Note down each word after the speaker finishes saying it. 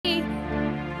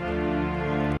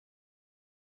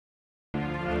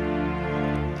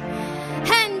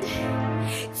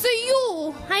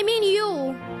I mean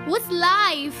you, whose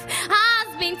life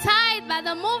has been tied by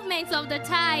the movements of the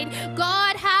tide.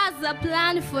 God has a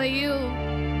plan for you.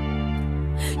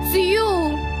 To you,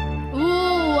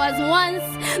 who was once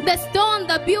the stone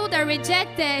the builder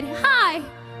rejected, I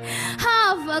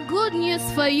have a good news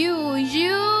for you.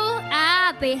 You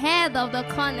are the head of the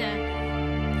corner.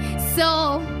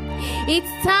 So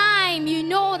it's time you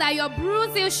know that your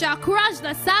bruises shall crush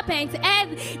the serpent,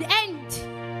 and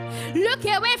look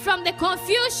away from the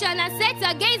confusion and set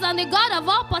your gaze on the God of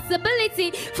all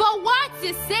possibility. For what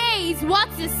you say is what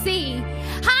you see.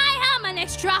 I am an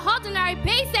extraordinary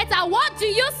Pacesetter. What do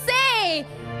you say?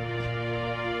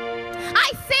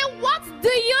 I say, what do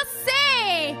you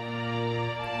say?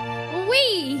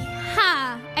 We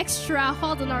are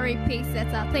extraordinary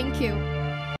Pacesetter. Thank you.